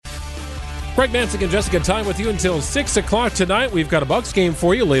Greg Nancy and Jessica time with you until 6 o'clock tonight. We've got a Bucks game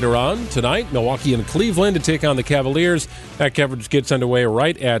for you later on tonight. Milwaukee and Cleveland to take on the Cavaliers. That coverage gets underway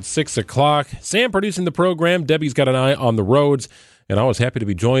right at 6 o'clock. Sam producing the program. Debbie's got an eye on the roads. And I was happy to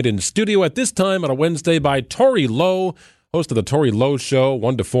be joined in studio at this time on a Wednesday by Tory Lowe, host of the Tory Lowe Show,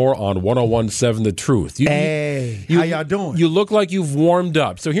 1 to 4 on 101.7 The Truth. How y'all doing? You look like you've warmed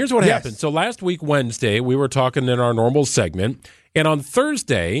up. So here's what happened. So last week, Wednesday, we were talking in our normal segment. And on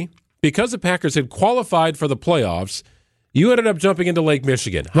Thursday, because the Packers had qualified for the playoffs, you ended up jumping into Lake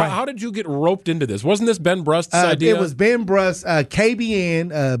Michigan. Right. How did you get roped into this? Wasn't this Ben Brust's idea? It was Ben Brust,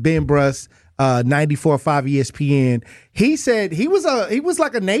 KBN, Ben Brust, 94.5 ESPN. He said he was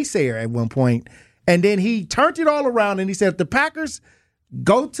like a naysayer at one point, and then he turned it all around and he said if the Packers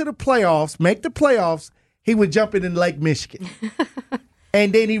go to the playoffs, make the playoffs, he would jump in Lake Michigan.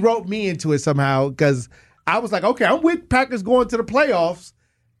 And then he roped me into it somehow because I was like, okay, I'm with Packers going to the playoffs.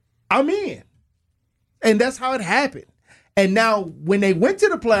 I'm in. And that's how it happened. And now when they went to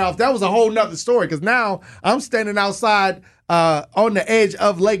the playoffs, that was a whole nother story because now I'm standing outside on the edge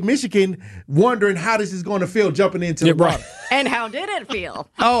of Lake Michigan wondering how this is going to feel jumping into the water. And how did it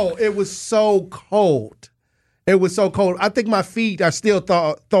feel? Oh, it was so cold. It was so cold. I think my feet are still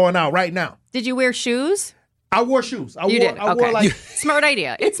thawing out right now. Did you wear shoes? I wore shoes. I wore smart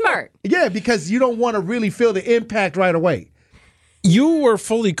idea. It's smart. Yeah, because you don't want to really feel the impact right away. You were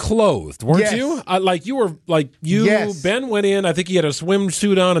fully clothed, weren't Yes. you? Yes. Ben went in, I think he had a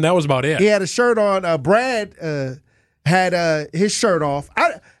swimsuit on, and that was about it. He had a shirt on. Brad had his shirt off.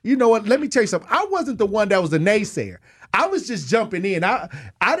 You know what? Let me tell you something. I wasn't the one that was a naysayer. I was just jumping in. I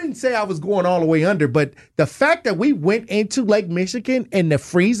didn't say I was going all the way under, but the fact that we went into Lake Michigan in the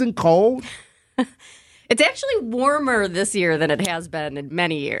freezing cold. It's actually warmer this year than it has been in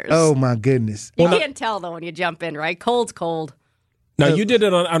many years. Oh, my goodness. You can't tell, though, when you jump in, right? Cold's cold. Now, you did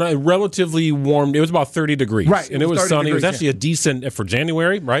it on a relatively warm, it was about 30 degrees. Right. And it was sunny. It was degrees, actually a decent, for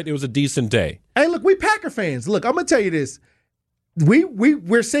January, right? It was a decent day. Hey, look, we Packer fans. Look, I'm going to tell you this.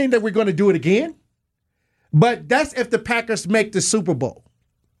 We're saying that we're going to do it again, but that's if the Packers make the Super Bowl.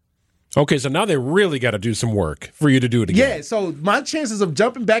 Okay, so now they really got to do some work for you to do it again. Yeah, so my chances of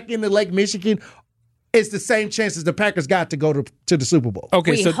jumping back into Lake Michigan is the same chances the Packers got to go to the Super Bowl.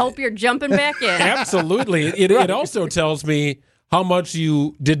 Okay, We hope you're jumping back in. Absolutely. It also tells me how much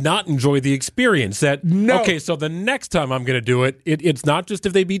you did not enjoy the experience. Okay, so the next time I'm going to do it, it's not just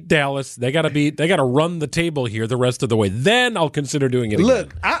if they beat Dallas. They got to run the table here the rest of the way. Then I'll consider doing it again.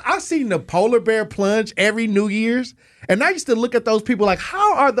 Look, I've seen the polar bear plunge every New Year's, and I used to look at those people like,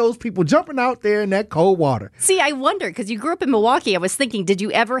 how are those people jumping out there in that cold water? See, I wonder, because you grew up in Milwaukee, I was thinking, did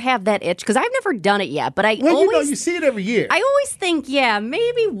you ever have that itch? Because I've never done it yet, but you see it every year. I always think,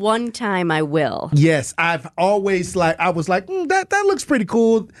 maybe one time I will. Yes, I was like, that looks pretty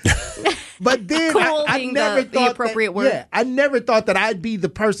cool. But then Cool I being never the thought appropriate word. Yeah, I never thought that I'd be the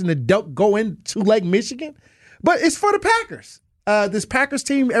person to go into Lake Michigan. But it's for the Packers. This Packers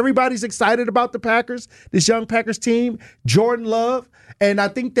team, everybody's excited about the Packers, this young Packers team, Jordan Love. And I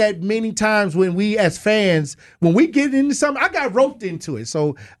think that many times when we as fans, when we get into something, I got roped into it.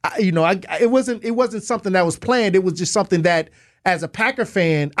 So, it wasn't something that was planned. It was just something that, as a Packer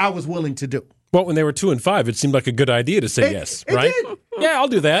fan, I was willing to do. Well, when they were 2-5, it seemed like a good idea to say yes, right? It did. Yeah, I'll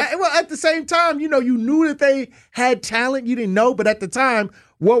do that. Well, at the same time, you knew that they had talent. You didn't know, but at the time,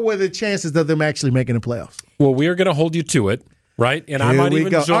 what were the chances of them actually making the playoffs? Well, we are going to hold you to it, right? And I might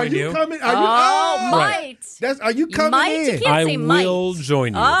even join you. Coming? Might. Are you coming Might? in? You can't say might. I will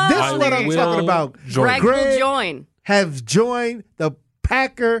join you. Oh. This is what I'm talking about. Greg will join. Have joined the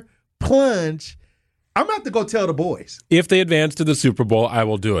Packer Plunge. I'm about to go tell the boys. If they advance to the Super Bowl, I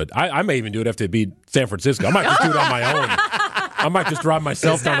will do it. I may even do it if they beat San Francisco. I might just do it on my own. I might just drive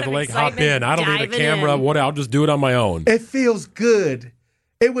myself down to the lake, hop in. I don't need a camera. I'll just do it on my own. It feels good.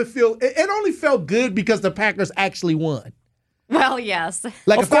 It only felt good because the Packers actually won. Well, yes.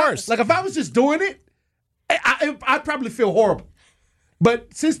 Of course. If I was just doing it, I'd probably feel horrible.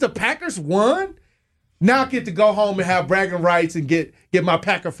 But since the Packers won, now I get to go home and have bragging rights and get my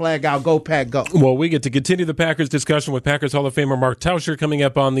Packer flag out. Go, Pack, go. Well, we get to continue the Packers discussion with Packers Hall of Famer Mark Tauscher coming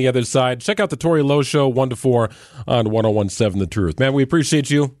up on the other side. Check out the Tory Lowe Show, 1 to 4 on 101.7 The Truth. Man, we appreciate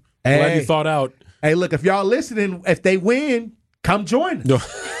you. Glad you thought out. Hey, look, if y'all listening, if they win, come join us. No.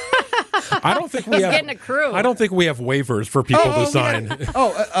 I don't think we have. Getting a crew. I don't think we have waivers for people to sign.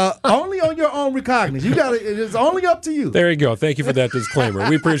 Only on your own recognizance. It's only up to you. There you go. Thank you for that disclaimer.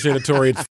 We appreciate it, Tory. It's